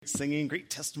singing, great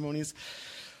testimonies.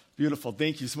 Beautiful.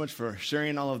 Thank you so much for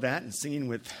sharing all of that and singing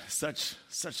with such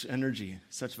energy,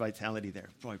 such vitality there.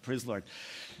 Boy, praise the Lord.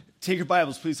 Take your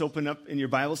Bibles, please open up in your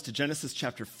Bibles to Genesis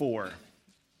chapter 4.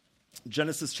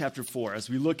 Genesis chapter 4, as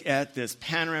we look at this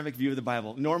panoramic view of the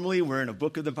Bible. Normally, we're in a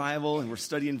book of the Bible, and we're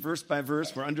studying verse by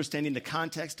verse. We're understanding the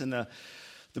context and the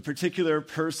particular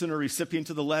person or recipient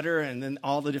of the letter, and then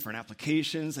all the different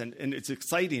applications, and it's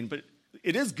exciting. But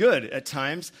it is good at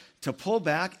times to pull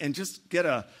back and just get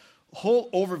a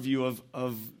whole overview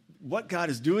of what God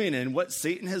is doing and what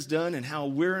Satan has done and how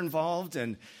we're involved,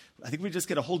 and I think we just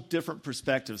get a whole different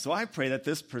perspective. So I pray that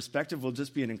this perspective will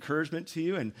just be an encouragement to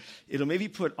you, and it'll maybe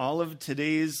put all of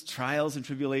today's trials and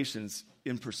tribulations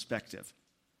in perspective.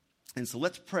 And so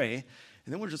let's pray,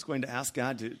 and then we're just going to ask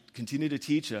God to continue to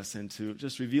teach us and to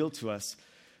just reveal to us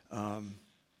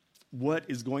what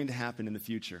is going to happen in the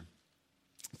future.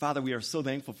 Father, we are so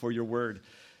thankful for your word.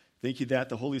 Thank you that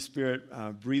the Holy Spirit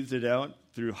breathed it out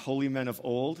through holy men of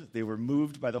old. They were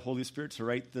moved by the Holy Spirit to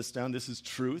write this down. This is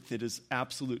truth. It is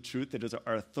absolute truth. It is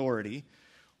our authority.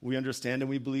 We understand and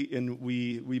we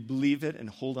believe it and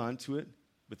hold on to it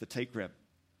with a tight grip.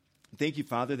 Thank you,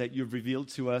 Father, that you've revealed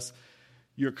to us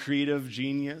your creative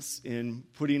genius in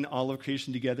putting all of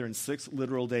creation together in 6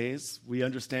 literal days. We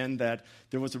understand that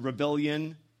there was a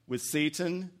rebellion with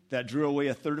Satan that drew away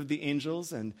a third of the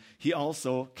angels, and he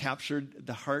also captured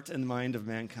the heart and mind of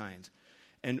mankind.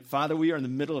 And Father, we are in the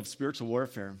middle of spiritual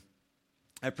warfare.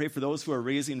 I pray for those who are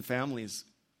raising families.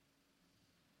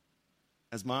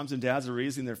 As moms and dads are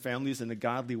raising their families in a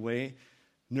godly way,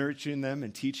 nurturing them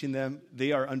and teaching them,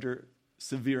 they are under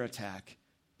severe attack.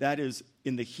 That is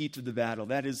in the heat of the battle.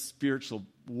 That is spiritual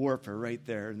warfare right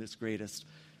there in this greatest.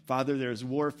 Father, there's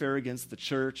warfare against the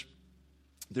church.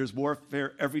 There's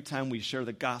warfare every time we share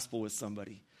the gospel with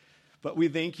somebody. But we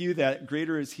thank you that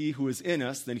greater is he who is in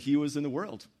us than he who is in the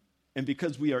world. And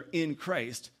because we are in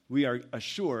Christ, we are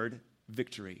assured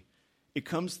victory. It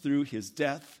comes through his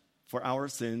death for our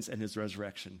sins and his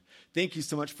resurrection. Thank you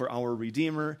so much for our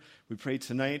Redeemer. We pray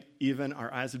tonight even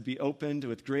our eyes would be opened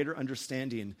with greater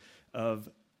understanding of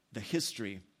the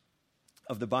history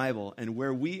of the Bible and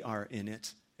where we are in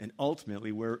it and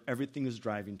ultimately where everything is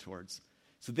driving towards.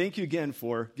 So thank you again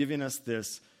for giving us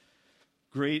this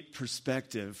great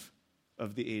perspective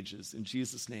of the ages. In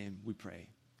Jesus' name we pray.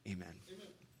 Amen. Amen.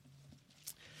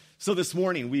 So this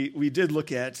morning we did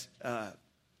look at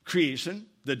creation,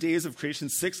 the days of creation,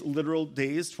 6 literal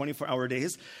days, 24-hour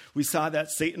days. We saw that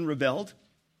Satan rebelled,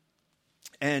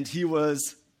 and he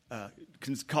was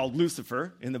called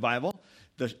Lucifer in the Bible,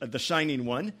 the shining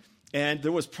one, and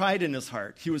there was pride in his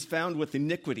heart. He was found with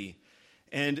iniquity.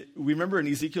 And we remember in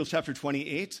Ezekiel chapter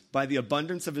 28, by the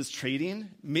abundance of his trading,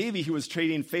 maybe he was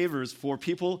trading favors for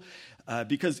people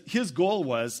because his goal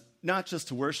was not just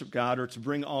to worship God or to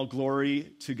bring all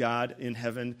glory to God in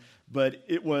heaven, but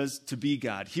it was to be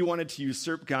God. He wanted to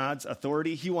usurp God's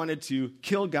authority. He wanted to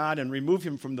kill God and remove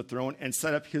him from the throne and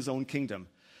set up his own kingdom.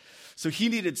 So he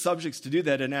needed subjects to do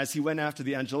that, and as he went after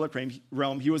the angelic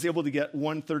realm, he was able to get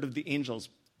 1/3 of the angels.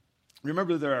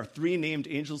 Remember, there are 3 named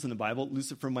angels in the Bible,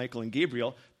 Lucifer, Michael, and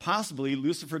Gabriel. Possibly,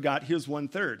 Lucifer got his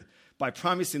 1/3 by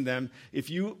promising them, if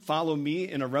you follow me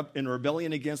in a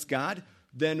rebellion against God,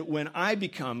 then when I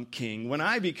become king, when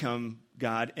I become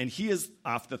God, and he is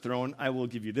off the throne, I will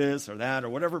give you this or that or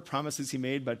whatever promises he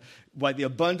made. But by the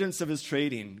abundance of his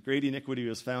trading, great iniquity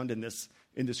was found in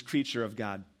this creature of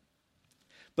God.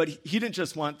 But he didn't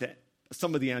just want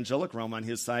some of the angelic realm on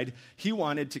his side. He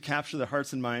wanted to capture the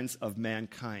hearts and minds of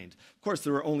mankind. Of course,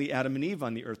 there were only Adam and Eve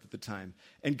on the earth at the time.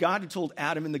 And God had told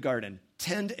Adam in the garden,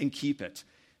 tend and keep it.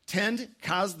 Tend,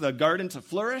 cause the garden to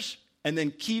flourish, and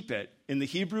then keep it. In the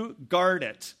Hebrew, guard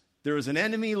it. There is an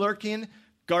enemy lurking,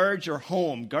 guard your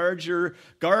home, guard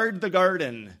the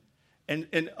garden.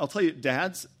 And I'll tell you,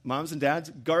 dads, moms and dads,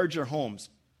 guard your homes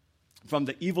from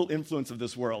the evil influence of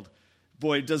this world.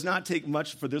 Boy, it does not take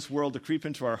much for this world to creep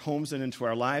into our homes and into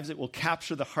our lives. It will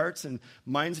capture the hearts and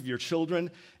minds of your children,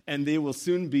 and they will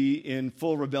soon be in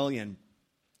full rebellion.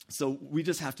 So we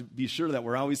just have to be sure that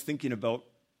we're always thinking about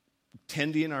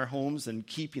tending our homes and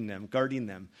keeping them, guarding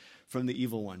them from the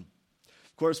evil one.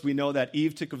 Of course, we know that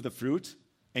Eve took of the fruit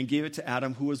and gave it to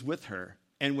Adam, who was with her.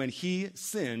 And when he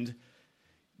sinned,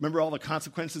 remember all the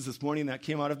consequences this morning that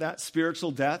came out of that? Spiritual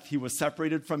death. He was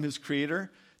separated from his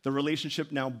creator. The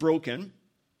relationship now broken.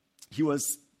 He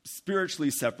was spiritually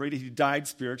separated. He died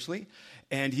spiritually.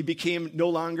 And he became no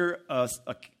longer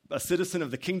a citizen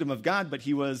of the kingdom of God, but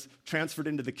he was transferred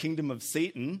into the kingdom of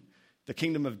Satan, the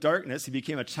kingdom of darkness. He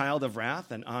became a child of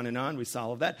wrath, and on. We saw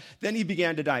all of that. Then he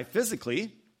began to die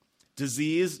physically.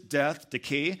 Disease, death,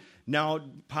 decay. now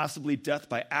possibly death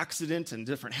by accident and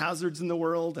different hazards in the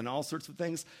world and all sorts of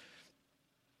things.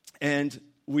 And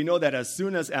we know that as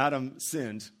soon as Adam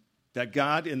sinned, that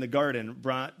God in the garden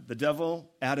brought the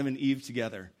devil, Adam, and Eve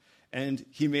together. And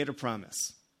he made a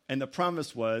promise. And the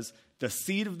promise was, the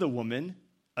seed of the woman,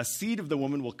 a seed of the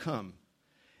woman will come.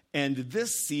 And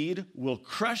this seed will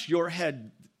crush your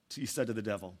head, he said to the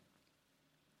devil.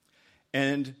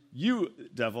 And you,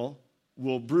 devil,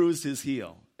 will bruise his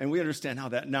heel. And we understand how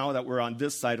that now that we're on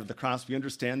this side of the cross, we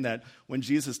understand that when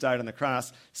Jesus died on the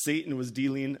cross, Satan was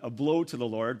dealing a blow to the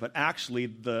Lord, but actually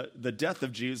the death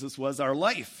of Jesus was our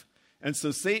life. And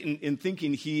so Satan, in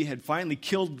thinking he had finally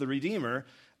killed the Redeemer,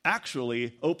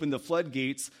 actually opened the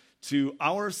floodgates to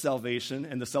our salvation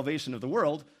and the salvation of the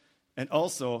world, and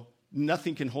also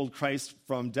nothing can hold Christ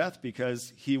from death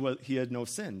because he had no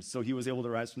sin. So he was able to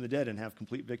rise from the dead and have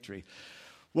complete victory.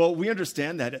 Well, we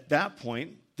understand that at that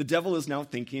point, the devil is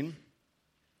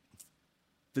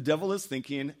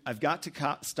thinking, I've got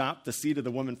to stop the seed of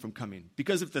the woman from coming.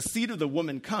 Because if the seed of the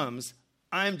woman comes,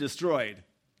 I'm destroyed.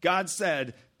 God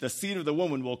said, the seed of the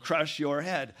woman will crush your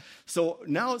head. So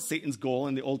now Satan's goal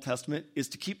in the Old Testament is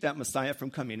to keep that Messiah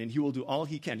from coming, and he will do all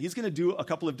he can. He's going to do a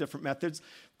couple of different methods.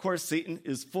 Of course, Satan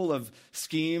is full of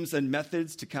schemes and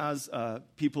methods to cause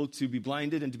people to be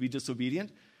blinded and to be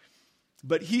disobedient.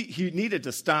 But he needed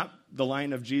to stop the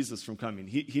line of Jesus from coming.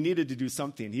 He needed to do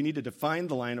something. He needed to find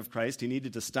the line of Christ. He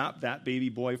needed to stop that baby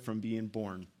boy from being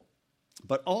born.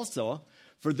 But also,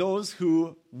 for those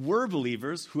who were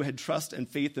believers, who had trust and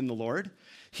faith in the Lord,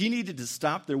 he needed to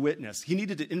stop their witness. He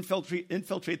needed to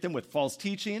infiltrate them with false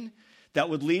teaching that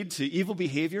would lead to evil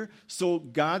behavior, so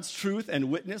God's truth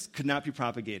and witness could not be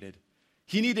propagated.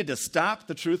 He needed to stop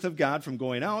the truth of God from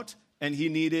going out, and he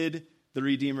needed the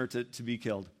Redeemer to be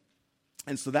killed.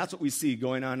 And so that's what we see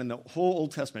going on in the whole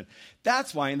Old Testament.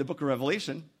 That's why in the book of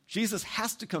Revelation, Jesus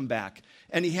has to come back,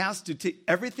 and he has to take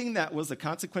everything that was a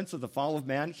consequence of the fall of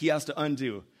man, he has to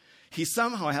undo. He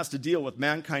somehow has to deal with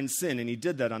mankind's sin, and he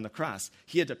did that on the cross.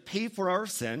 He had to pay for our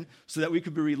sin so that we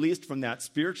could be released from that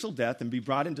spiritual death and be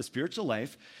brought into spiritual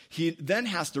life. He then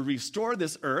has to restore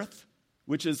this earth,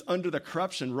 which is under the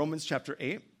corruption, Romans chapter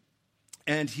 8.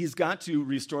 And he's got to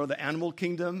restore the animal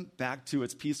kingdom back to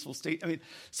its peaceful state.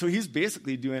 So he's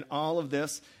basically doing all of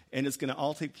this, and it's going to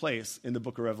all take place in the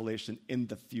book of Revelation in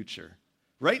the future.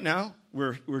 Right now,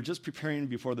 we're just preparing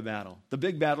before the battle. The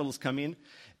big battle is coming.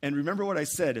 And remember what I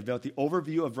said about the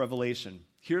overview of Revelation.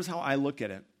 Here's how I look at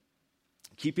it.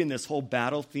 Keeping this whole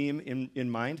battle theme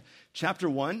in mind, chapter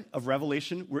 1 of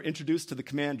Revelation, we're introduced to the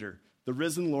commander, the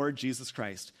risen Lord Jesus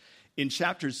Christ. In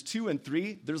chapters 2 and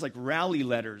 3, there's like rally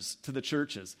letters to the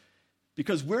churches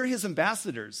because we're his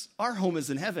ambassadors. Our home is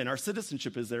in heaven. Our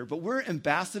citizenship is there, but we're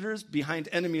ambassadors behind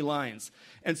enemy lines.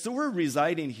 And so we're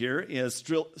residing here as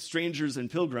strangers and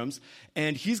pilgrims,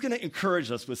 and he's going to encourage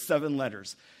us with 7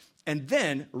 letters. And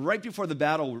then, right before the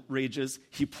battle rages,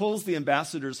 he pulls the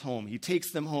ambassadors home. He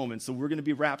takes them home, and so we're going to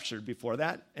be raptured before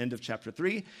that, end of chapter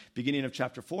 3, beginning of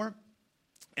chapter 4.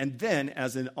 And then,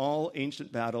 as in all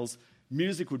ancient battles,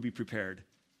 music would be prepared.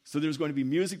 So there's going to be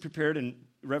music prepared in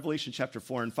Revelation chapter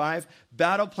 4 and 5.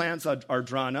 Battle plans are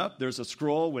drawn up. There's a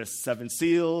scroll with 7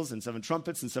 seals and 7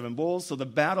 trumpets and 7 bowls. So the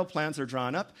battle plans are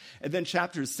drawn up. And then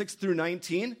chapters 6 through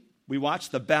 19, we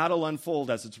watch the battle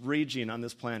unfold as it's raging on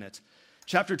this planet.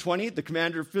 Chapter 20, the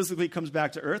commander physically comes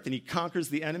back to earth and he conquers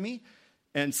the enemy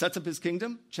and sets up his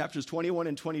kingdom. Chapters 21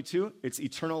 and 22, it's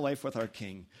eternal life with our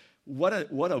king. What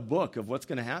a book of what's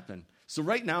going to happen. So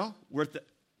right now, we're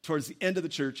towards the end of the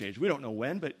church age. We don't know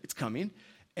when, but it's coming.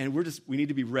 And we need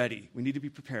to be ready. We need to be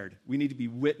prepared. We need to be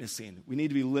witnessing. We need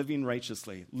to be living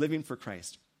righteously, living for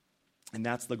Christ. And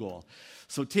that's the goal.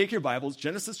 So take your Bibles,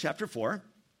 Genesis chapter 4.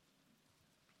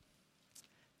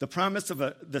 The promise of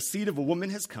the seed of a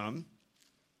woman has come,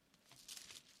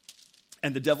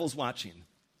 and the devil's watching.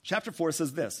 Chapter 4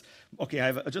 says this. Okay, I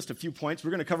have just a few points.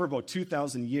 We're going to cover about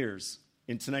 2,000 years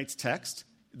in tonight's text,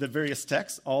 the various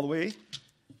texts, all the way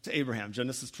to Abraham,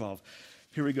 Genesis 12.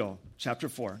 Here we go, chapter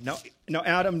 4. Now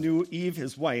Adam knew Eve,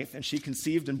 his wife, and she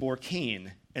conceived and bore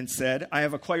Cain, and said, I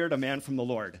have acquired a man from the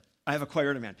Lord. I have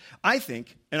acquired a man. I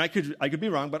think, and I could be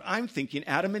wrong, but I'm thinking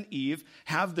Adam and Eve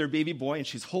have their baby boy, and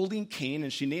she's holding Cain,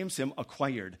 and she names him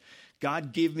acquired.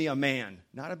 God gave me a man,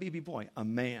 not a baby boy, a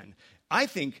man. I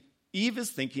think Eve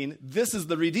is thinking, this is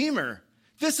the Redeemer.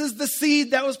 This is the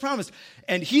seed that was promised.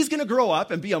 And he's going to grow up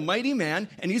and be a mighty man,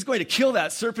 and he's going to kill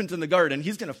that serpent in the garden.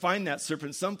 He's going to find that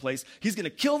serpent someplace. He's going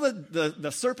to kill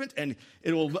the serpent, and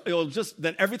it'll just,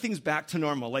 then everything's back to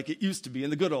normal like it used to be in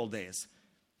the good old days.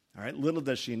 All right, little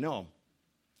does she know.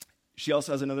 She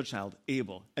also has another child,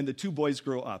 Abel, and the 2 boys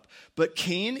grow up. But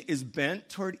Cain is bent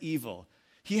toward evil.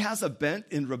 He has a bent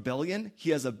in rebellion.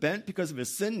 He has a bent because of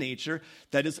his sin nature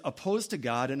that is opposed to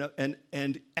God.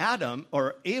 And Adam,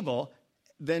 or Abel,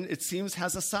 then it seems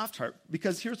has a soft heart.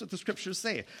 Because here's what the scriptures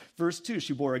say. Verse 2,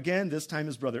 she bore again, this time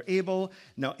his brother Abel.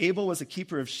 Now Abel was a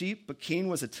keeper of sheep, but Cain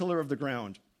was a tiller of the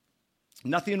ground.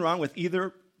 Nothing wrong with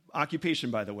either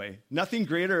occupation, by the way. Nothing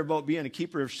greater about being a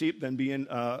keeper of sheep than being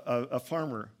a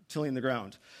farmer tilling the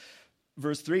ground.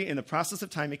 Verse 3, in the process of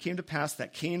time, it came to pass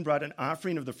that Cain brought an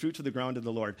offering of the fruit to the ground to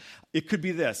the Lord. It could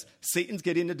be this. Satan's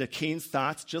getting into Cain's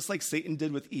thoughts, just like Satan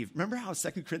did with Eve. Remember how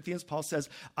 2 Corinthians, Paul says,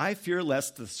 I fear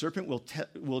lest the serpent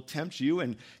will tempt you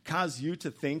and cause you to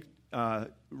think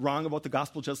wrong about the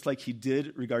gospel, just like he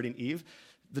did regarding Eve.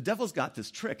 The devil's got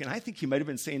this trick, and I think he might have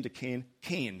been saying to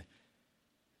Cain,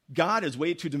 God is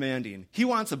way too demanding. He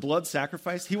wants a blood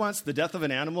sacrifice. He wants the death of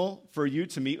an animal for you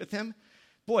to meet with him.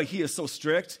 Boy, he is so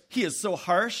strict. He is so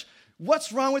harsh.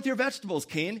 What's wrong with your vegetables,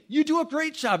 Cain? You do a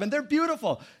great job, and they're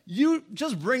beautiful. You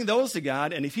just bring those to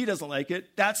God, and if he doesn't like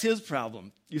it, that's his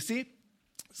problem. You see,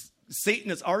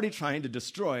 Satan is already trying to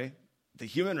destroy the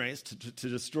human race, to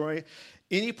destroy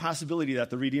any possibility that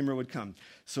the Redeemer would come.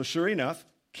 So sure enough,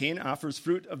 Cain offers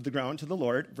fruit of the ground to the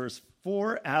Lord. Verse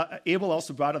 4, Abel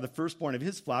also brought of the firstborn of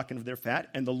his flock and of their fat,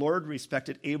 and the Lord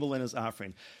respected Abel and his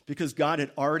offering, because God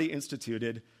had already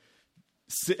instituted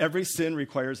every sin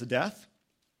requires a death.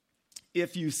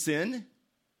 If you sin,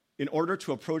 in order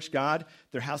to approach God,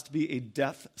 there has to be a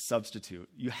death substitute.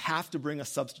 You have to bring a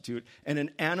substitute, and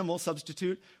an animal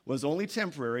substitute was only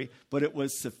temporary, but it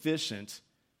was sufficient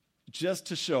just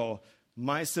to show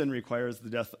my sin requires the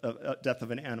death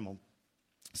of an animal.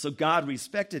 So God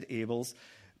respected Abel's,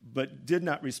 but did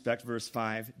not respect, verse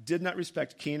 5, did not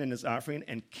respect Cain and his offering,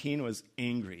 and Cain was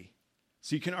angry.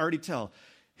 So you can already tell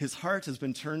his heart has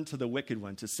been turned to the wicked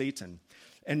one, to Satan.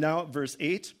 And now, verse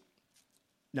 8,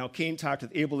 now Cain talked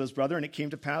with Abel, his brother, and it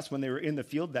came to pass when they were in the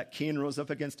field that Cain rose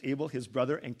up against Abel, his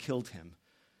brother, and killed him.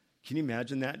 Can you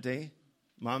imagine that day?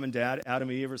 Mom and dad, Adam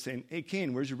and Eve, are saying, hey,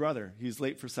 Cain, where's your brother? He's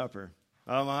late for supper.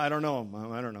 I don't know,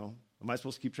 Mom, I don't know. Am I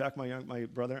supposed to keep track of my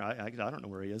brother? I don't know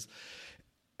where he is.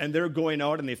 And they're going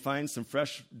out and they find some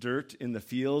fresh dirt in the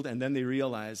field, and then they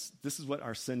realize this is what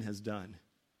our sin has done.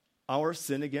 Our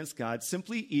sin against God,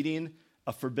 simply eating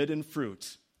a forbidden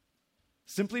fruit,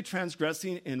 simply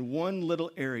transgressing in one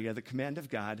little area, the command of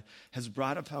God, has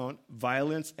brought upon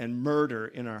violence and murder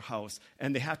in our house.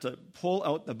 And they have to pull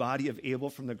out the body of Abel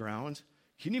from the ground.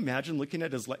 Can you imagine looking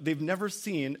at his life? They've never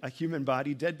seen a human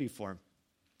body dead before.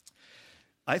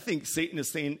 I think Satan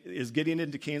is getting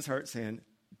into Cain's heart saying,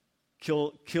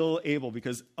 kill Abel,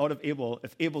 because out of Abel,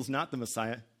 if Abel's not the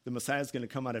Messiah is going to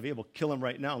come out of Abel. Kill him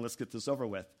right now and let's get this over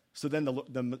with. So then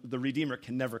the Redeemer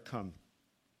can never come.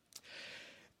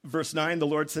 Verse 9, the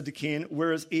Lord said to Cain,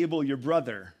 where is Abel, your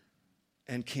brother?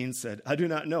 And Cain said, I do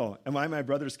not know. Am I my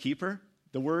brother's keeper?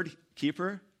 The word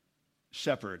keeper,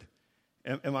 shepherd.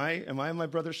 Am I my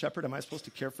brother's shepherd? Am I supposed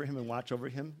to care for him and watch over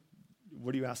him?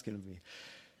 What are you asking of me?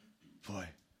 Boy,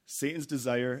 Satan's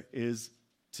desire is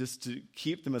just to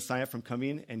keep the Messiah from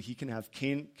coming, and he can have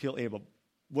Cain kill Abel.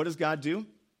 What does God do?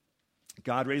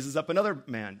 God raises up another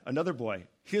man, another boy.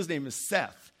 His name is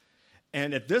Seth.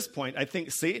 And at this point, I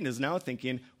think Satan is now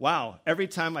thinking, wow, every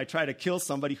time I try to kill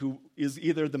somebody who is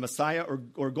either the Messiah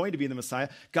or going to be the Messiah,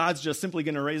 God's just simply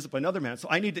going to raise up another man. So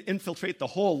I need to infiltrate the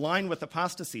whole line with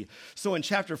apostasy. So in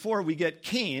chapter 4, we get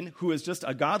Cain, who is just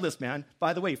a godless man.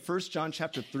 By the way, 1 John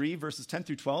chapter 3, verses 10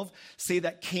 through 12, say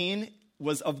that Cain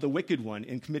was of the wicked one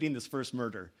in committing this first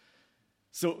murder.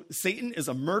 So Satan is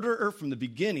a murderer from the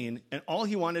beginning, and all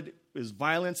he wanted is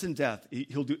violence and death.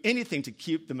 He'll do anything to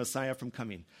keep the Messiah from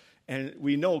coming. And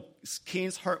we know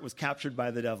Cain's heart was captured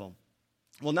by the devil.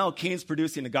 Well, now Cain's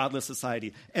producing a godless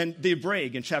society, and they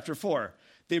brag in chapter 4.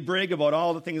 They brag about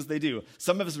all the things they do.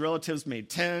 Some of his relatives made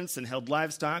tents and held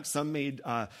livestock. Some made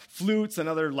flutes and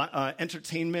other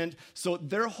entertainment. So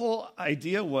their whole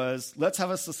idea was, let's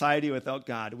have a society without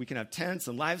God. We can have tents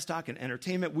and livestock and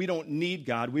entertainment. We don't need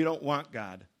God. We don't want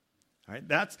God. All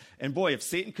right? And boy, if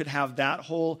Satan could have that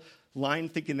whole line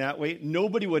thinking that way,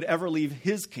 nobody would ever leave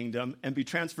his kingdom and be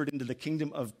transferred into the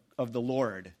kingdom of the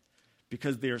Lord,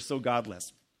 because they are so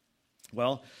godless.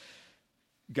 Well,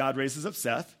 God raises up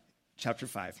Seth. Chapter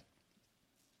 5.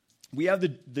 We have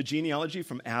the genealogy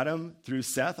from Adam through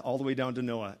Seth all the way down to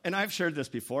Noah. And I've shared this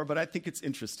before, but I think it's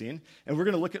interesting. And we're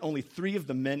going to look at only 4 of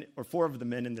the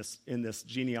men in this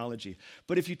genealogy.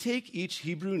 But if you take each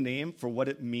Hebrew name for what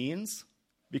it means,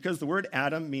 because the word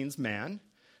Adam means man,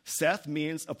 Seth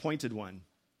means appointed one.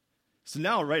 So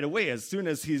now right away, as soon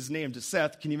as he's named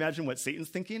Seth, can you imagine what Satan's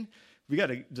thinking? We got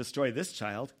to destroy this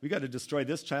child. We got to destroy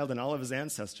this child and all of his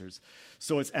ancestors.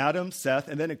 So it's Adam, Seth,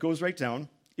 and then it goes right down.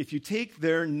 if you take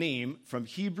their name from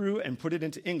Hebrew and put it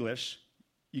into English,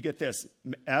 you get this.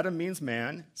 Adam means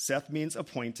man. Seth means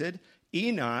appointed.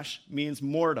 Enosh means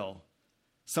mortal.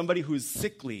 Somebody who's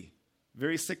sickly,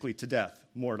 very sickly to death,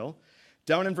 mortal.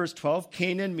 Down in verse 12,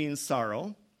 Canaan means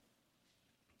sorrow.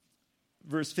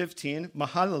 Verse 15,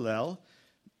 Mahalalel.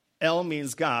 El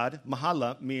means God.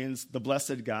 Mahala means the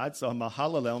blessed God. So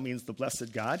Mahalalel means the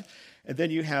blessed God. And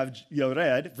then you have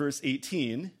Yared, verse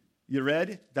 18.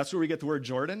 Yared, that's where we get the word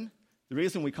Jordan. The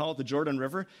reason we call it the Jordan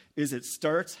River is it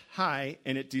starts high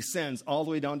and it descends all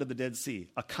the way down to the Dead Sea.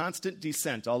 A constant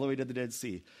descent all the way to the Dead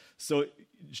Sea. So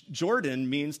Jordan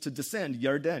means to descend,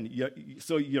 Yarden.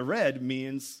 So Yared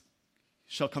means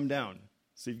shall come down.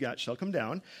 So you've got shall come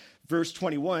down. Verse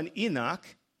 21, Enoch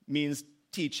means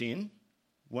teaching,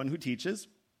 one who teaches.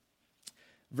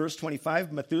 Verse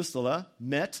 25, Methuselah,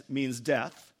 Met means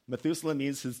death. Methuselah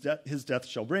means his death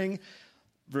shall bring.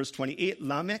 Verse 28,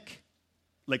 Lamech,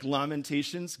 like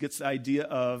Lamentations, gets the idea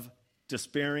of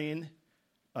despairing,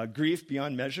 grief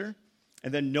beyond measure.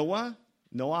 And then Noah,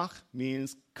 Noach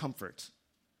means comfort,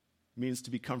 means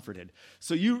to be comforted.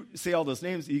 So you say all those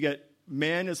names, you get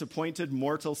man is appointed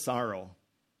mortal sorrow.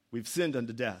 We've sinned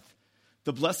unto death.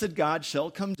 The blessed God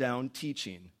shall come down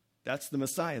teaching. That's the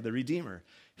Messiah, the Redeemer.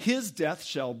 His death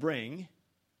shall bring,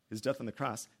 his death on the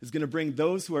cross, is going to bring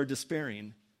those who are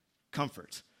despairing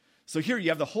comfort. So here you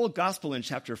have the whole gospel in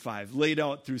chapter 5 laid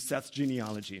out through Seth's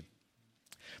genealogy.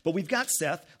 But we've got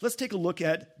Seth. Let's take a look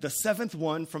at the seventh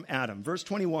one from Adam. Verse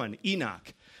 21,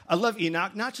 Enoch. I love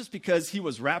Enoch, not just because he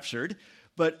was raptured,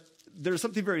 but there's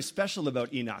something very special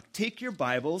about Enoch. Take your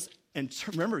Bibles, and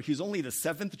remember, he's only the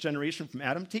seventh generation from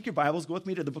Adam. Take your Bibles, go with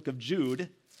me to the book of Jude,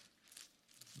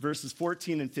 verses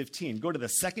 14 and 15. Go to the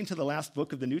second to the last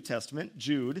book of the New Testament,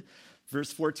 Jude,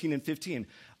 verse 14 and 15.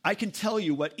 I can tell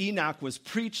you what Enoch was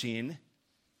preaching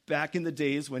back in the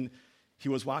days when he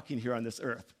was walking here on this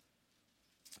earth,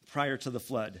 prior to the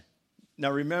flood.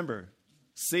 Now remember,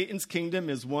 Satan's kingdom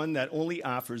is one that only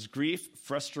offers grief,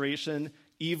 frustration,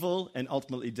 evil, and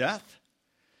ultimately death.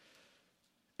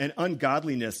 And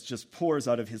ungodliness just pours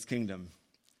out of his kingdom.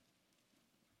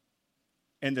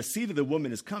 And the seed of the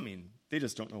woman is coming. They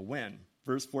just don't know when.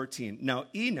 Verse 14. Now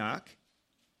Enoch,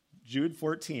 Jude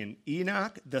 14,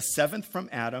 Enoch, the seventh from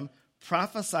Adam,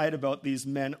 prophesied about these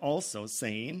men also,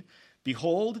 saying,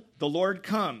 Behold, the Lord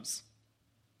comes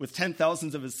with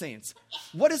 10,000s of his saints.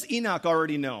 What does Enoch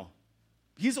already know?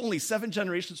 He's only 7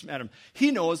 generations from Adam.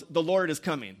 He knows the Lord is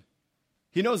coming.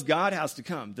 He knows God has to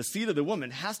come. The seed of the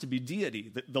woman has to be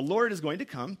deity. The Lord is going to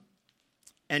come.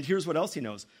 And here's what else he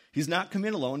knows. He's not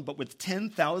coming alone, but with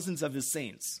 10,000s of his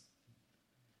saints.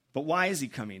 But why is he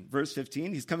coming? Verse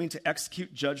 15, he's coming to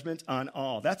execute judgment on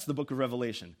all. That's the book of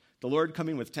Revelation. The Lord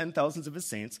coming with 10,000s of his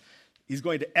saints. He's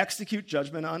going to execute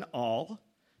judgment on all,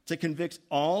 to convict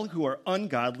all who are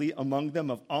ungodly among them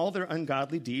of all their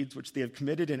ungodly deeds which they have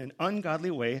committed in an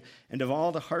ungodly way, and of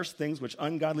all the harsh things which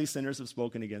ungodly sinners have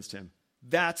spoken against him.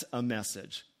 That's a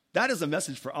message. That is a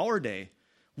message for our day.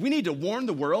 We need to warn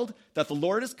the world that the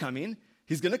Lord is coming.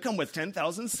 He's going to come with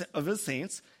 10,000 of his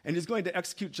saints, and he's going to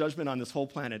execute judgment on this whole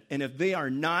planet. And if they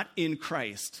are not in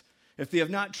Christ, if they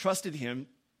have not trusted him,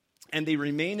 and they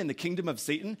remain in the kingdom of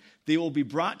Satan, they will be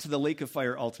brought to the lake of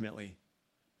fire ultimately.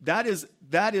 That is,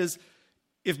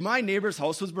 if my neighbor's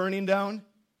house was burning down,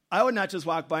 I would not just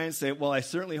walk by and say, well, I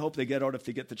certainly hope they get out if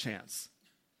they get the chance.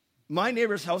 My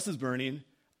neighbor's house is burning.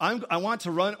 I want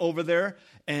to run over there,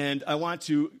 and I want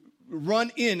to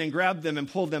run in and grab them and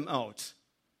pull them out.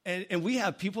 And we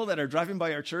have people that are driving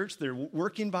by our church. They're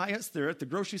working by us. They're at the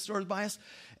grocery stores by us.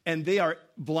 And they are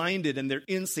blinded, and they're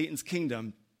in Satan's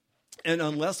kingdom. And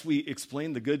unless we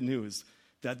explain the good news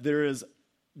that there's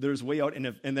way out,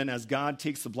 and then as God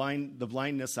takes the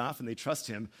blindness off and they trust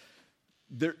him,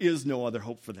 there is no other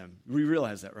hope for them. We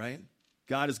realize that, right?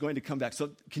 God is going to come back.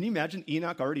 So can you imagine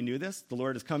Enoch already knew this? The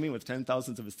Lord is coming with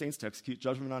 10,000s of his saints to execute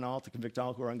judgment on all, to convict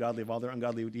all who are ungodly of all their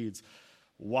ungodly deeds.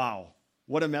 Wow.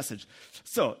 What a message.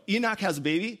 So Enoch has a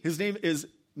baby. His name is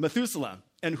Methuselah.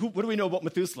 And what do we know about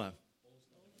Methuselah?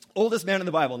 Oldest man in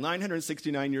the Bible,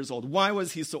 969 years old. Why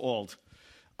was he so old?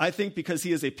 I think because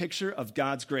he is a picture of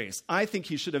God's grace. I think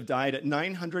he should have died at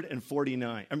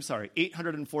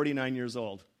 849 years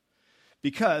old.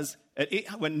 Because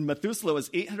when Methuselah was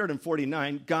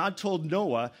 849, God told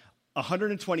Noah,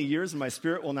 120 years and my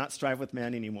spirit will not strive with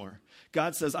man anymore.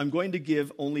 God says, I'm going to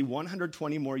give only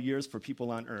 120 more years for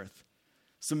people on earth.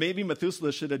 So maybe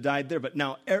Methuselah should have died there,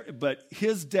 but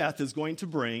his death is going to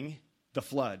bring the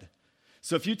flood.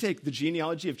 So if you take the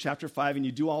genealogy of chapter 5 and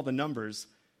you do all the numbers,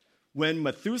 when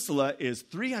Methuselah is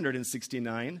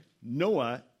 369,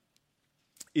 Noah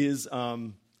is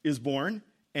born,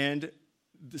 and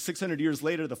 600 years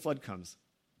later, the flood comes,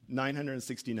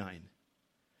 969.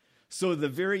 So the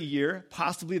very year,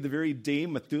 possibly the very day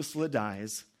Methuselah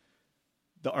dies,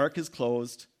 the ark is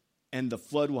closed, and the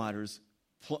floodwaters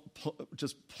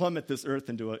just plummet this earth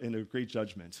into a great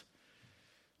judgment.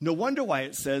 No wonder why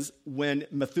it says when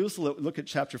Methuselah, look at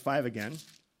chapter 5 again,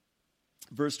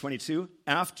 verse 22,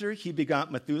 after he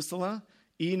begot Methuselah,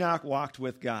 Enoch walked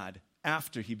with God.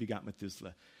 After he begot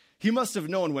Methuselah. He must have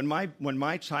known when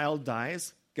my child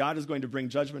dies, God is going to bring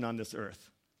judgment on this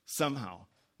earth somehow.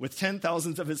 With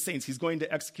 10,000s of his saints, he's going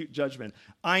to execute judgment.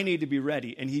 I need to be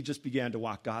ready. And he just began to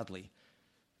walk godly.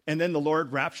 And then the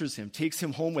Lord raptures him, takes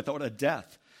him home without a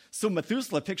death. So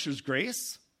Methuselah pictures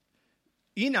grace.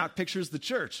 Enoch pictures the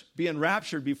church being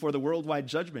raptured before the worldwide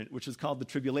judgment, which is called the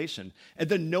tribulation. And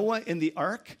then Noah in the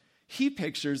ark, he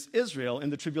pictures Israel in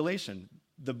the tribulation.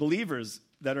 The believers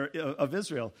that are of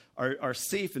Israel are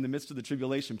safe in the midst of the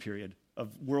tribulation period of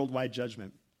worldwide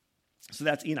judgment. So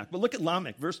that's Enoch. But look at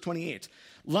Lamech, verse 28.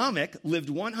 Lamech lived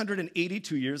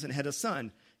 182 years and had a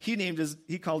son.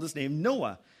 He called his name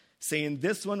Noah, saying,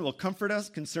 this one will comfort us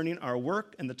concerning our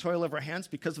work and the toil of our hands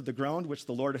because of the ground which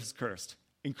the Lord has cursed.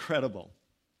 Incredible.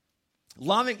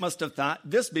 Lamech must have thought,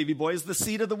 this baby boy is the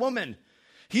seed of the woman.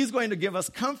 He's going to give us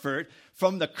comfort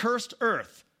from the cursed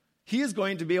earth. He is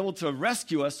going to be able to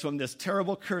rescue us from this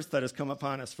terrible curse that has come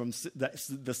upon us from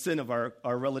the sin of our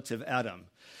relative Adam.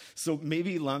 So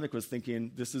maybe Lamech was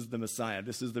thinking, this is the Messiah,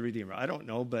 this is the Redeemer. I don't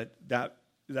know, but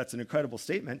that's an incredible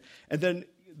statement. And then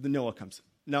the Noah comes.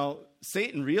 Now,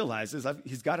 Satan realizes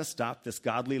he's got to stop this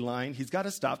godly line. He's got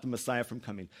to stop the Messiah from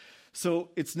coming. So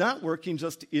it's not working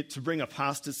just to bring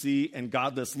apostasy and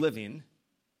godless living,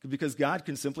 because God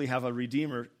can simply have a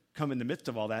Redeemer come in the midst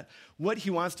of all that. What he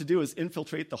wants to do is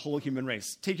infiltrate the whole human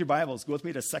race. Take your Bibles, go with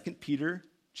me to 2 Peter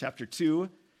chapter 2,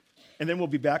 and then we'll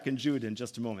be back in Jude in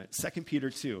just a moment. 2 Peter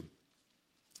 2.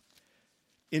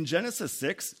 In Genesis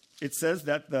 6, it says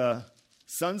that the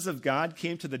sons of God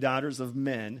came to the daughters of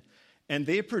men, and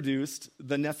they produced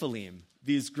the Nephilim,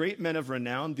 these great men of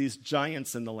renown, these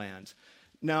giants in the land.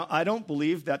 Now, I don't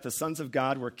believe that the sons of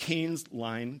God were Cain's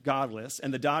line, godless,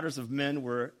 and the daughters of men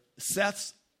were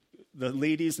the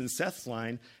ladies in Seth's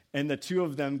line, and the two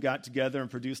of them got together and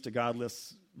produced a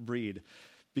godless breed,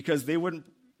 because they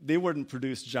wouldn't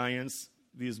produce giants,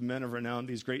 these men of renown,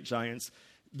 these great giants.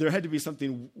 There had to be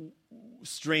something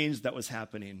strange that was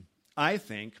happening. I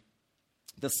think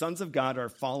the sons of God are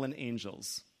fallen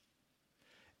angels,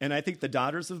 and I think the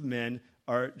daughters of men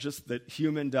are just the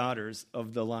human daughters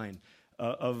of the line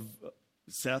of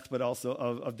Seth, but also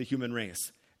of the human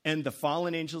race. And the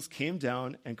fallen angels came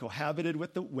down and cohabited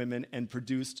with the women and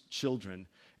produced children.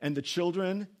 And the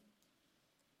children,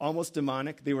 almost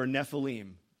demonic, they were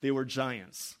Nephilim. They were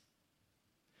giants.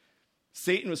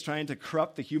 Satan was trying to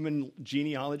corrupt the human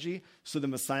genealogy so the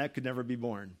Messiah could never be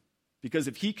born. Because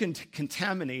if he can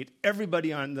contaminate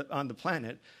everybody on the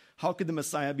planet, how could the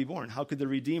Messiah be born? How could the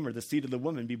Redeemer, the seed of the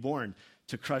woman, be born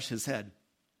to crush his head?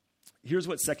 Here's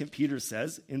what 2 Peter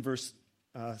says in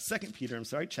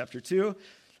chapter 2.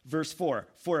 Verse 4,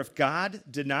 for if God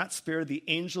did not spare the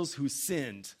angels who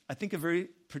sinned, I think a very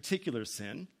particular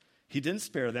sin, he didn't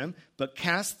spare them, but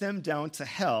cast them down to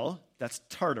hell, that's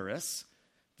Tartarus,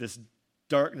 this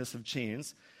darkness of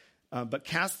chains, but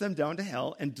cast them down to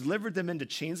hell and delivered them into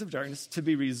chains of darkness to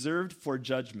be reserved for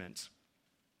judgment,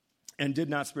 and did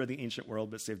not spare the ancient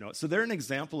world, but saved Noah. So they're an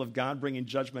example of God bringing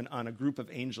judgment on a group of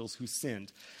angels who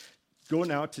sinned. Go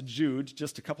now to Jude,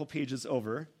 just a couple pages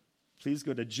over. Please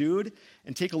go to Jude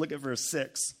and take a look at verse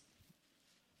 6.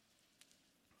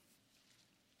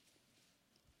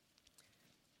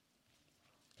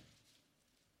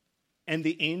 And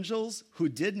the angels who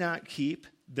did not keep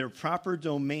their proper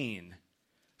domain.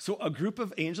 So a group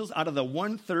of angels, out of the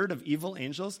 1/3 of evil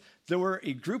angels, there were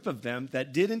a group of them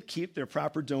that didn't keep their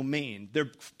proper domain, their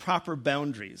proper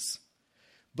boundaries,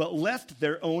 but left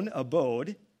their own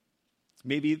abode.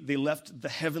 Maybe they left the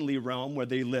heavenly realm where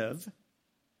they live.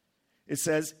 It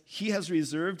says, he has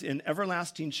reserved in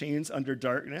everlasting chains under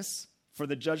darkness for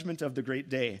the judgment of the great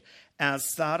day, as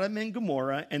Sodom and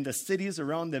Gomorrah and the cities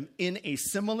around them in a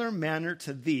similar manner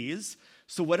to these.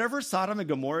 So whatever Sodom and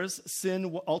Gomorrah's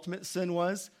ultimate sin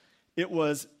was, it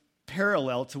was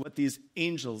parallel to what these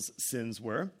angels' sins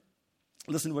were.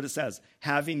 Listen to what it says.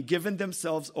 Having given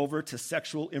themselves over to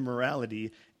sexual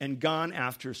immorality and gone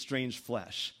after strange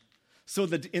flesh. So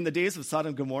in the days of Sodom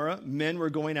and Gomorrah, men were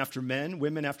going after men,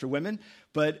 women after women,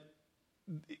 but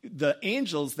the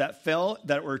angels that fell,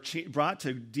 that were brought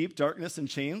to deep darkness and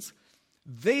chains,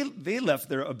 they left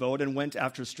their abode and went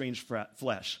after strange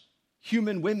flesh,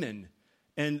 human women,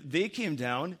 and they came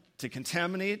down to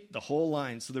contaminate the whole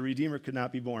line so the Redeemer could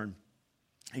not be born.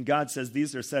 And God says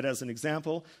these are set as an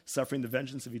example, suffering the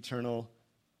vengeance of eternal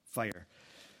fire.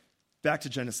 Back to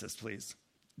Genesis, please.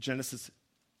 Genesis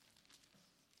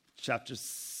chapter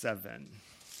 7.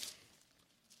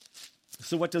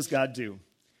 So what does God do?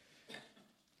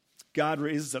 God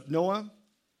raises up Noah,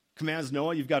 commands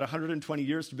Noah, you've got 120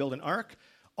 years to build an ark.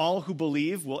 All who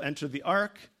believe will enter the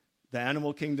ark. The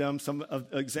animal kingdom, some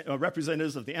of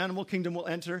representatives of the animal kingdom will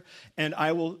enter, and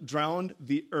I will drown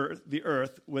the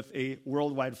earth with a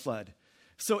worldwide flood.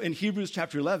 So in Hebrews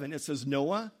chapter 11, it says,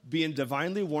 Noah, being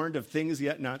divinely warned of things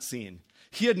yet not seen.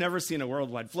 He had never seen a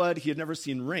worldwide flood. He had never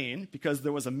seen rain because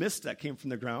there was a mist that came from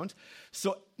the ground.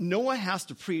 So Noah has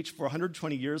to preach for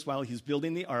 120 years while he's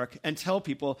building the ark and tell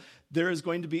people there is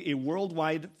going to be a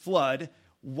worldwide flood.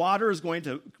 Water is going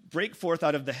to break forth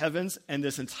out of the heavens, and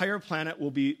this entire planet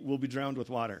will be drowned with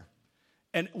water.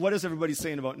 And what is everybody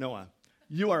saying about Noah?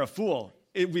 You are a fool.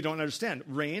 We don't understand.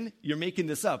 Rain, you're making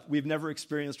this up. We've never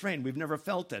experienced rain. We've never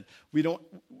felt it.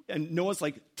 And Noah's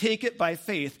like, take it by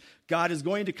faith. God is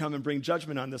going to come and bring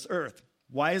judgment on this earth.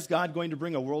 Why is God going to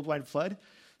bring a worldwide flood?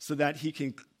 So that he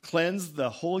can cleanse the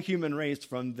whole human race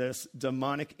from this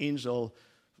demonic angel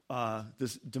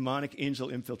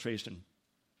infiltration.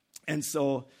 And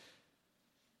so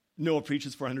Noah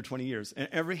preaches for 120 years. And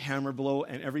every hammer blow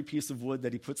and every piece of wood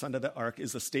that he puts onto the ark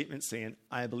is a statement saying,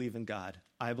 I believe in God.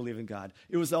 I believe in God.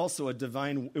 It was also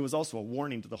a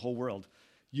warning to the whole world.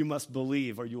 You must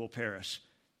believe or you will perish.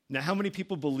 Now, how many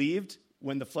people believed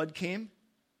when the flood came?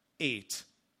 8.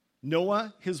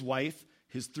 Noah, his wife,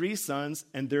 his 3 sons,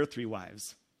 and their 3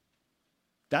 wives.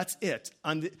 That's it.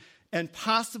 And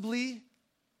possibly,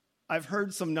 I've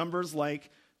heard some numbers like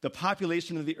the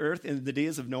population of the earth in the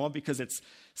days of Noah, because it's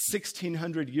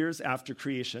 1,600 years after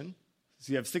creation.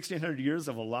 So you have 1,600 years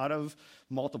of a lot of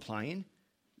multiplying.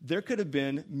 There could have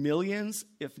been millions,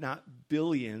 if not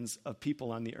billions, of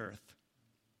people on the earth.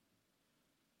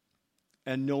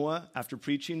 And Noah, after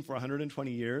preaching for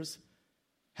 120 years,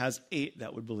 has 8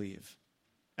 that would believe.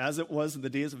 As it was in the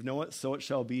days of Noah, so it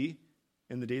shall be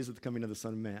in the days of the coming of the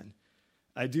Son of Man.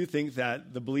 I do think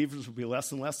that the believers will be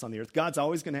less and less on the earth. God's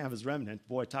always going to have his remnant.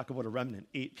 Boy, talk about a remnant,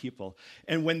 8 people.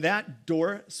 And when that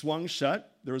door swung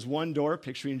shut, there was one door,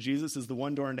 picturing Jesus as the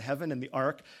one door into heaven, and the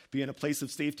ark being a place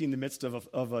of safety in the midst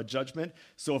of a judgment.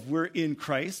 So if we're in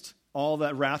Christ, all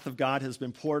that wrath of God has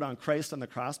been poured on Christ on the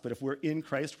cross, but if we're in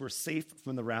Christ, we're safe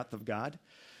from the wrath of God.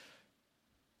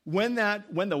 When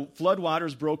the flood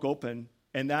waters broke open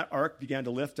and that ark began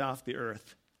to lift off the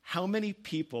earth, how many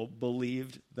people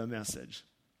believed the message?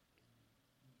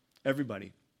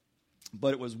 Everybody.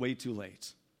 But it was way too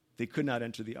late. They could not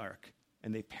enter the ark,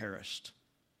 and they perished.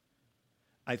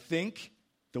 I think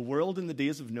the world in the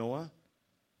days of Noah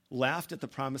laughed at the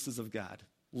promises of God,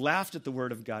 laughed at the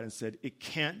word of God, and said, it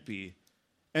can't be.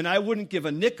 And I wouldn't give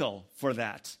a nickel for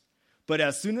that. But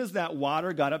as soon as that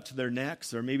water got up to their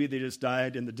necks, or maybe they just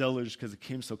died in the deluge because it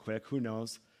came so quick, who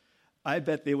knows? I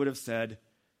bet they would have said,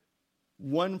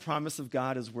 one promise of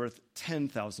God is worth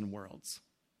 10,000 worlds.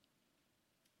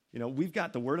 You know, we've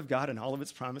got the Word of God and all of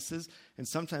its promises, and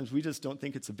sometimes we just don't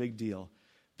think it's a big deal.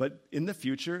 But in the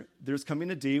future, there's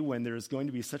coming a day when there is going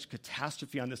to be such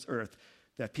catastrophe on this earth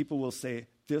that people will say,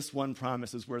 this one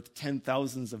promise is worth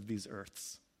 10,000s of these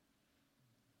earths.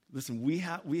 Listen,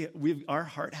 our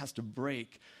heart has to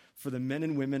break for the men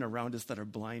and women around us that are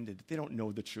blinded. They don't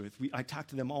know the truth. I talk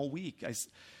to them all week.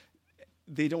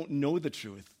 They don't know the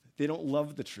truth. They don't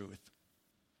love the truth,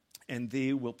 and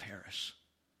they will perish.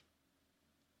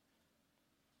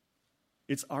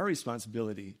 It's our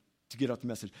responsibility to get out the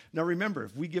message. Now remember,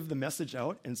 if we give the message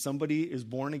out and somebody is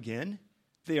born again,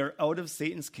 they are out of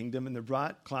Satan's kingdom and they're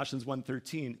brought, Colossians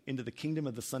 1:13, into the kingdom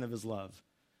of the Son of his love.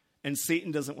 And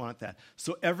Satan doesn't want that.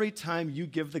 So every time you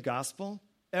give the gospel,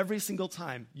 every single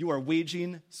time, you are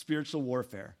waging spiritual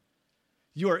warfare.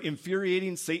 You are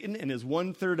infuriating Satan and his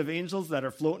 1/3 of angels that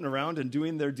are floating around and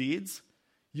doing their deeds.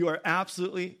 You are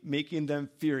absolutely making them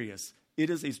furious.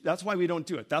 That's why we don't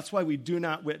do it. That's why we do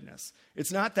not witness.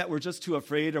 It's not that we're just too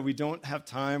afraid or we don't have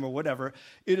time or whatever.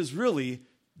 It is really,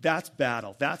 that's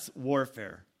battle. That's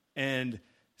warfare. And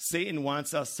Satan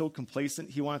wants us so complacent.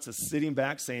 He wants us sitting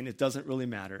back saying, it doesn't really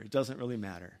matter. It doesn't really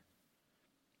matter.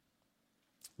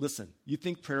 Listen, you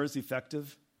think prayer is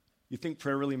effective? You think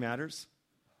prayer really matters?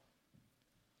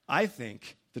 I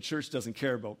think the church doesn't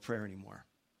care about prayer anymore.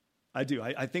 I do.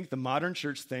 I think the modern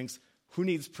church thinks, who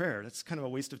needs prayer? That's kind of a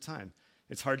waste of time.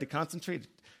 It's hard to concentrate.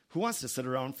 Who wants to sit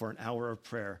around for an hour of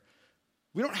prayer?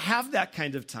 We don't have that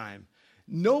kind of time.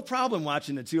 No problem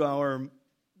watching a 2-hour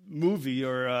movie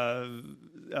or a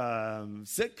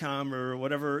sitcom or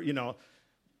whatever,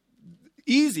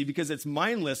 easy because it's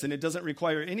mindless and it doesn't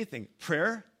require anything.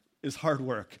 Prayer, is hard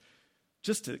work.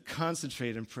 Just to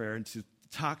concentrate in prayer and to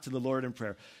talk to the Lord in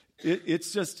prayer. It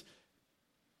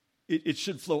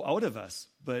should flow out of us.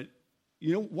 But,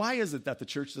 why is it that the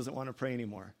church doesn't want to pray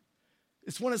anymore?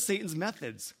 It's one of Satan's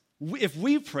methods. If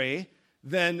we pray,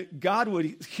 then God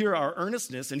would hear our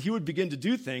earnestness and he would begin to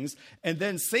do things, and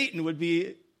then Satan would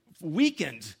be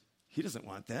weakened. He doesn't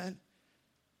want that.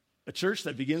 A church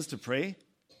that begins to pray,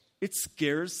 it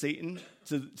scares Satan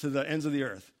to the ends of the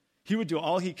earth. He would do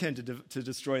all he can to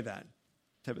destroy that.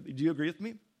 Do you agree with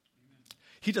me?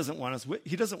 He doesn't want us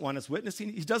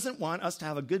witnessing. He doesn't want us to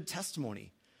have a good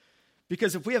testimony.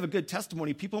 Because if we have a good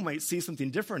testimony, people might see something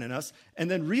different in us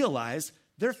and then realize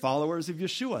they're followers of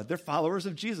Yeshua. They're followers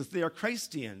of Jesus. They are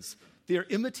Christians. They are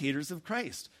imitators of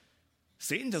Christ.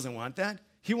 Satan doesn't want that.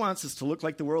 He wants us to look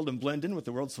like the world and blend in with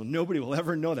the world so nobody will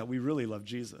ever know that we really love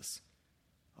Jesus.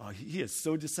 Oh, he is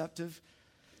so deceptive.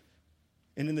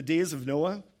 And in the days of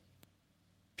Noah,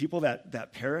 people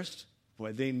that perished,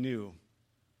 boy, they knew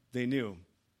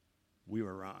we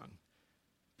were wrong.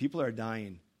 People are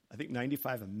dying, I think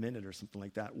 95 a minute or something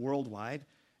like that, worldwide,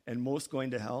 and most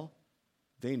going to hell.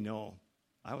 They know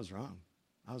I was wrong.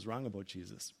 I was wrong about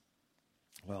Jesus.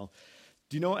 Well,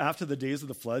 do you know after the days of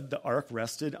the flood, the ark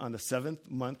rested on the 7th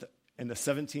month and the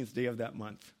 17th day of that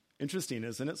month? Interesting,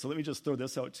 isn't it? So let me just throw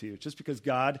this out to you. Just because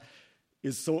God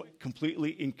is so completely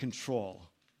in control.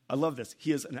 I love this.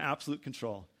 He is in absolute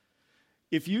control.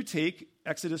 If you take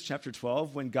Exodus chapter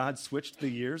 12, when God switched the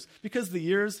years, because the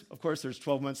years, of course, there's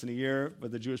 12 months in a year,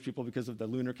 but the Jewish people, because of the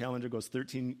lunar calendar, goes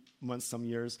 13 months some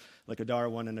years, like Adar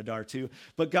 1 and Adar 2.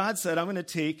 But God said, I'm going to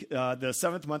take the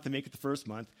 7th month and make it the 1st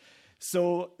month.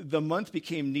 So the month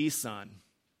became Nisan.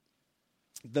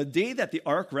 The day that the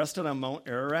ark rested on Mount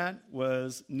Ararat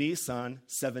was Nisan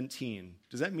 17.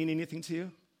 Does that mean anything to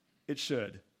you? It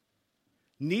should.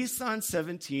 Nisan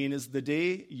 17 is the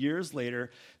day, years later,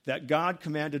 that God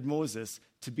commanded Moses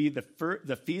to be the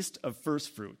feast of first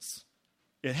fruits.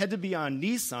 It had to be on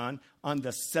Nisan on the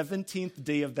 17th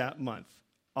day of that month,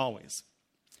 always.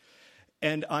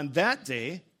 And on that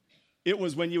day, it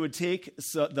was when you would take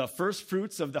the first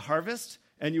fruits of the harvest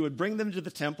and you would bring them to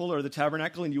the temple or the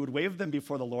tabernacle and you would wave them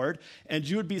before the Lord. And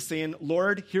you would be saying,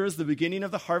 Lord, here's the beginning of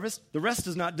the harvest. The rest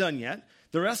is not done yet.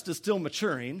 The rest is still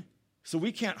maturing. So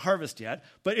we can't harvest yet,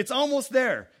 but it's almost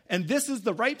there. And this is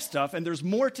the ripe stuff, and there's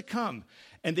more to come.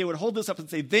 And they would hold this up and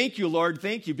say, thank you, Lord,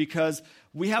 thank you, because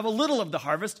we have a little of the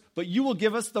harvest, but you will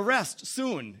give us the rest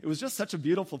soon. It was just such a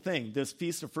beautiful thing, this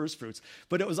Feast of First Fruits.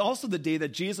 But it was also the day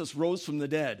that Jesus rose from the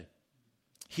dead.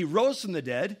 He rose from the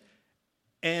dead,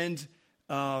 and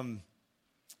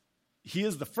he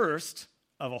is the first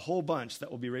of a whole bunch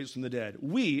that will be raised from the dead.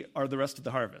 We are the rest of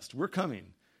the harvest. We're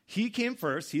coming. He came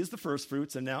first. He is the first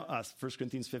fruits, and now us, 1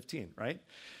 Corinthians 15, right?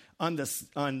 On the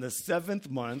 7th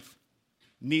month,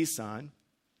 Nisan,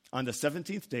 on the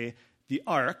 17th day, the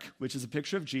ark, which is a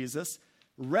picture of Jesus,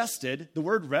 rested. The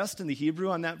word rest in the Hebrew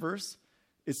on that verse,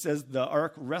 it says the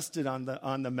ark rested on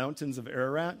the mountains of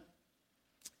Ararat.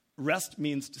 Rest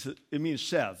means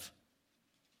shev.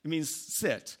 It means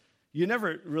sit. You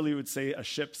never really would say a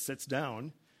ship sits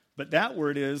down, but that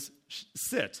word is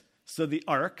sit. So the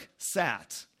ark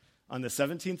sat. On the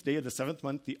 17th day of the 7th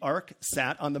month, the ark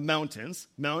sat on the mountains.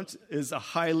 Mount is a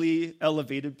highly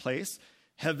elevated place.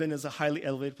 Heaven is a highly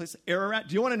elevated place. Ararat,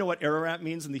 do you want to know what Ararat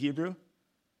means in the Hebrew?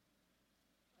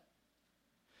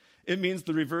 It means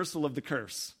the reversal of the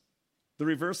curse, the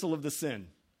reversal of the sin.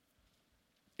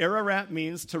 Ararat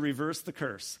means to reverse the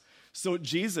curse. So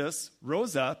Jesus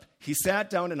rose up. He sat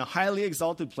down in a highly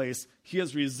exalted place. He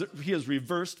has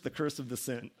reversed the curse of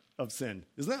sin.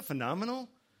 Isn't that phenomenal?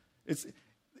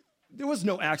 There was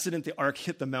no accident the ark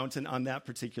hit the mountain on that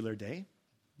particular day.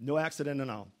 No accident at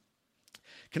all.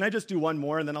 Can I just do one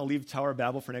more, and then I'll leave Tower of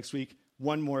Babel for next week?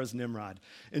 One more is Nimrod.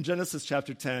 In Genesis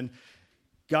chapter 10,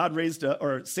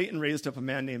 Satan raised up a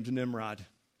man named Nimrod.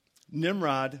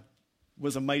 Nimrod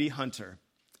was a mighty hunter.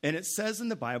 And it says in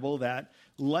the Bible that,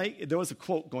 there was a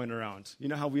quote going around. You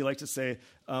know how we like to say,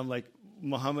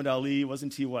 Muhammad Ali,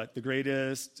 wasn't he what? The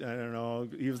greatest? I don't know.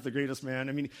 He was the greatest man.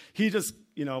 I mean, he just,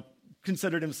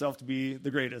 considered himself to be the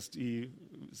greatest. He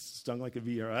stung like a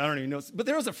bee, or I don't even know. But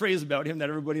there was a phrase about him that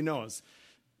everybody knows.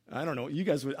 I don't know. You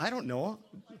guys would, I don't know.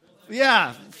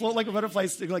 Yeah, float like a butterfly,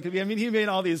 sting like a bee. I mean, he made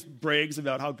all these brags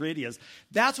about how great he is.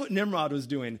 That's what Nimrod was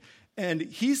doing. And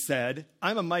he said,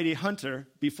 I'm a mighty hunter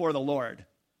before the Lord.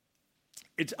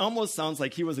 It almost sounds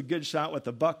like he was a good shot with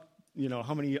a buck,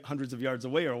 how many hundreds of yards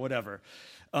away or whatever.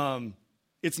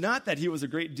 It's not that he was a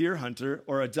great deer hunter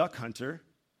or a duck hunter.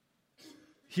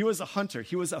 He was a hunter.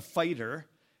 He was a fighter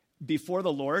before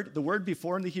the Lord. The word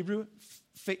before in the Hebrew,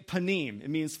 panim, it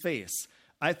means face.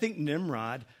 I think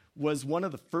Nimrod was one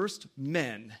of the first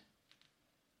men,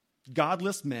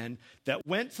 godless men, that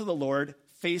went to the Lord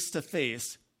face to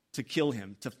face to kill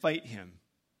him, to fight him.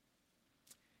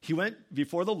 He went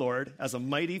before the Lord as a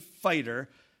mighty fighter,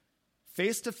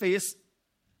 face to face,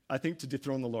 I think, to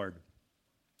dethrone the Lord.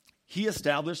 He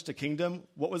established a kingdom.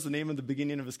 What was the name of the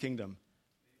beginning of his kingdom?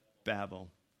 Babel.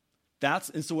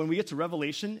 And so when we get to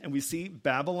Revelation and we see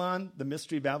Babylon, the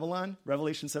mystery Babylon,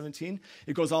 Revelation 17,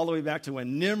 it goes all the way back to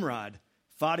when Nimrod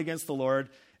fought against the Lord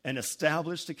and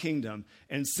established a kingdom.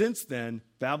 And since then,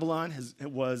 Babylon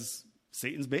was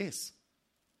Satan's base.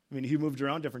 I mean, he moved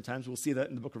around different times. We'll see that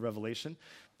in the book of Revelation.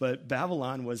 But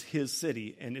Babylon was his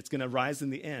city, and it's going to rise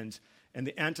in the end. And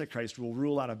the Antichrist will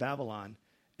rule out of Babylon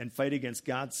and fight against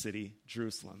God's city,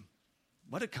 Jerusalem.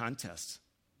 What a contest.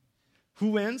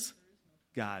 Who wins?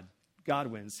 God. God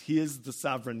wins. He is the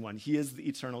sovereign one. He is the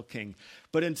eternal king.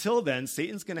 But until then,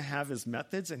 Satan's going to have his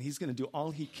methods, and he's going to do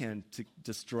all he can to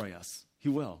destroy us. He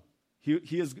will.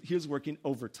 He is working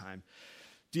overtime.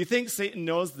 Do you think Satan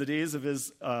knows the days of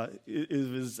his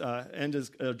end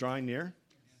is drawing near?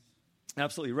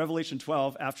 Absolutely. Revelation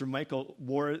 12, after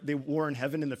they war in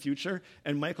heaven in the future,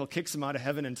 and Michael kicks him out of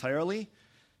heaven entirely,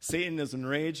 Satan is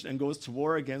enraged and goes to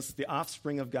war against the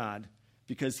offspring of God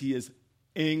because he is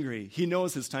angry. He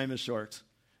knows his time is short.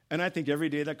 And I think every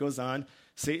day that goes on,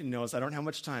 Satan knows, I don't have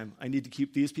much time. I need to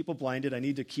keep these people blinded. I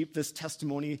need to keep this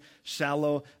testimony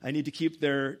shallow. I need to keep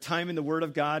their time in the Word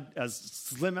of God as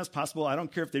slim as possible. I don't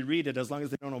care if they read it as long as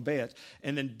they don't obey it.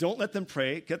 And then don't let them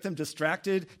pray. Get them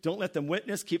distracted. Don't let them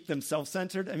witness. Keep them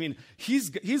self-centered. I mean,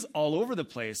 he's all over the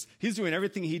place. He's doing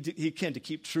everything he can to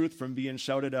keep truth from being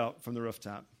shouted out from the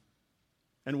rooftop.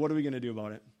 And what are we going to do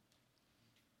about it?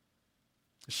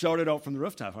 Shout it out from the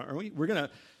rooftop, aren't we? We're going to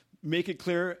make it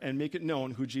clear and make it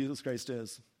known who Jesus Christ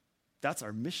is. That's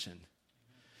our mission.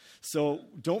 So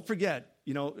don't forget,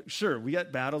 sure, we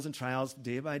got battles and trials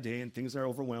day by day, and things are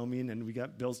overwhelming, and we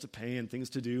got bills to pay and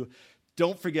things to do.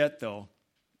 Don't forget, though,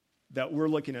 that we're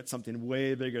looking at something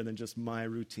way bigger than just my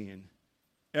routine.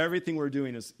 Everything we're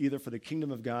doing is either for the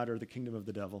kingdom of God or the kingdom of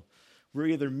the devil. We're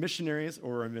either missionaries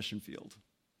or we're a mission field.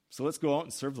 So let's go out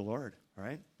and serve the Lord, all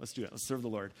right? Let's do it. Let's serve the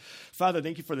Lord. Father,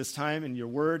 thank you for this time and your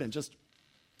word and just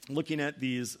looking at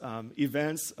these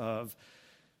events of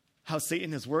how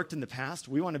Satan has worked in the past.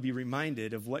 We want to be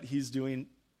reminded of what he's doing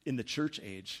in the church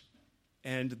age.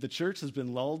 And the church has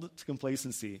been lulled to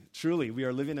complacency. Truly, we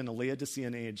are living in a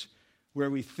Laodicean age where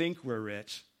we think we're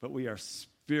rich, but we are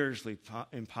spiritually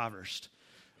impoverished.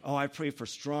 Oh, I pray for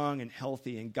strong and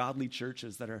healthy and godly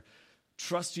churches that are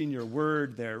trusting your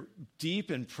word. They're deep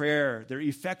in prayer. They're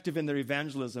effective in their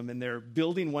evangelism, and they're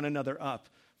building one another up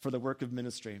for the work of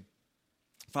ministry.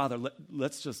 Father,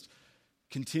 let's just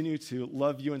continue to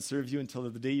love you and serve you until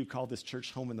the day you call this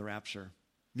church home in the rapture.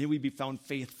 May we be found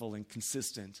faithful and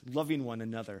consistent, loving one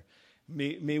another.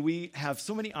 May we have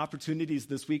so many opportunities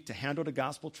this week to hand out a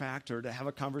gospel tract or to have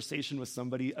a conversation with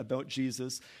somebody about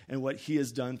Jesus and what he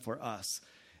has done for us.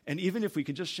 And even if we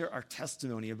could just share our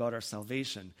testimony about our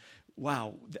salvation,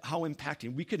 wow, how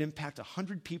impacting. We could impact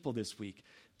 100 people this week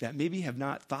that maybe have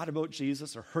not thought about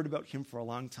Jesus or heard about him for a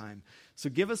long time. So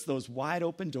give us those wide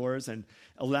open doors and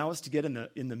allow us to get in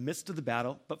the midst of the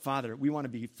battle. But Father, we want to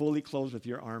be fully clothed with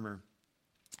your armor.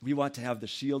 We want to have the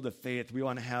shield of faith. We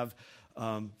want to have,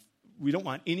 we don't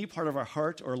want any part of our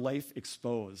heart or life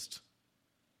exposed.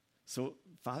 So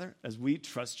Father, as we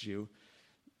trust you,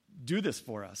 do this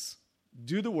for us.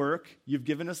 Do the work. You've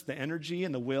given us the energy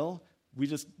and the will. We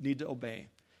just need to obey.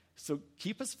 So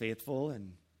keep us faithful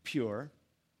and pure.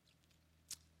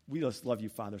 We just love you,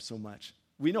 Father, so much.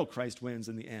 We know Christ wins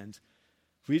in the end.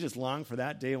 We just long for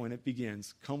that day when it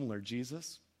begins. Come, Lord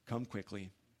Jesus. Come quickly.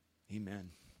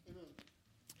 Amen.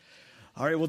 All right, well.